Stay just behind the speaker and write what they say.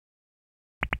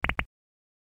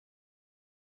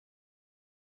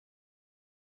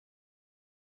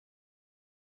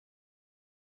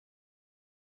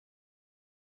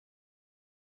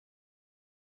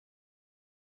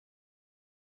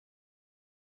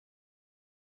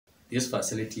This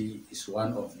facility is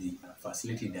one of the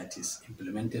facility that is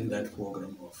implementing that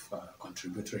program of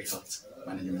contributory health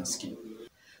management scheme.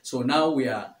 So now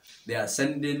they are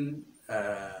sending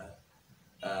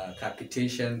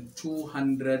capitation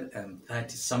 230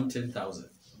 something thousand.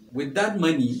 With that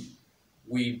money,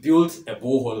 we built a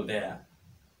borehole there.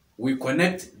 We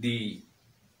connect the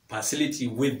facility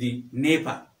with the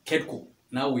NEPA, KEDCO.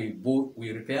 Now we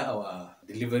repair our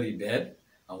delivery bed,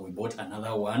 and we bought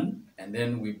another one, and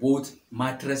then we bought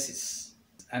mattresses.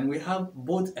 And we have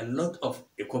bought a lot of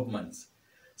equipment,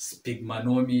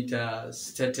 sphygmanometer,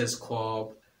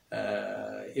 stethoscope,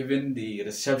 even the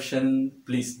reception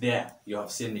place there, you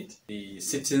have seen it. The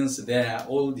sittings there,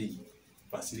 all the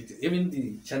facilities, even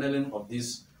the channeling of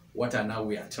this water now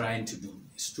we are trying to do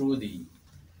is through the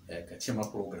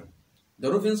KSCHMA program. The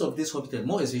roofings of this hospital,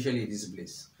 more especially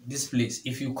this place,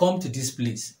 if you come to this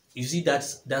place, you see that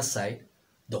side,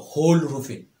 the whole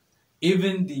roofing,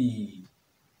 even the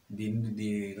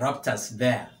raptors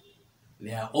there,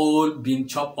 they are all being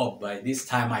chopped up by this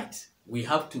termite. We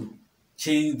have to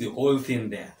change the whole thing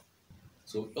there.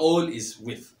 So all is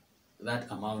with that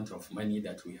amount of money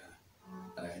that we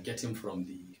are getting from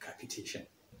the capitation.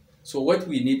 So what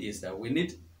we need is that we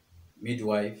need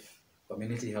midwife,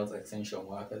 community health extension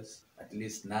workers, at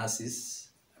least nurses,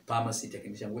 a pharmacy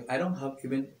technician. I don't have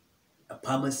even a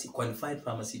qualified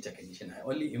pharmacy technician. I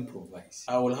only improvise.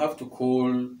 I will have to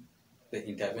call the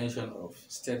intervention of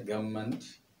state government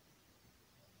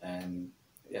and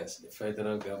yes, the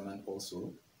federal government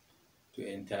also to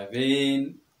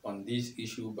intervene on this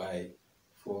issue by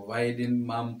providing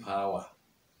manpower,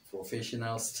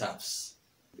 professional staffs,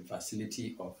 the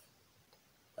facility of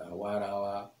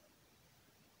Warawa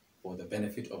for the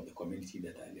benefit of the community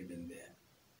that are living there.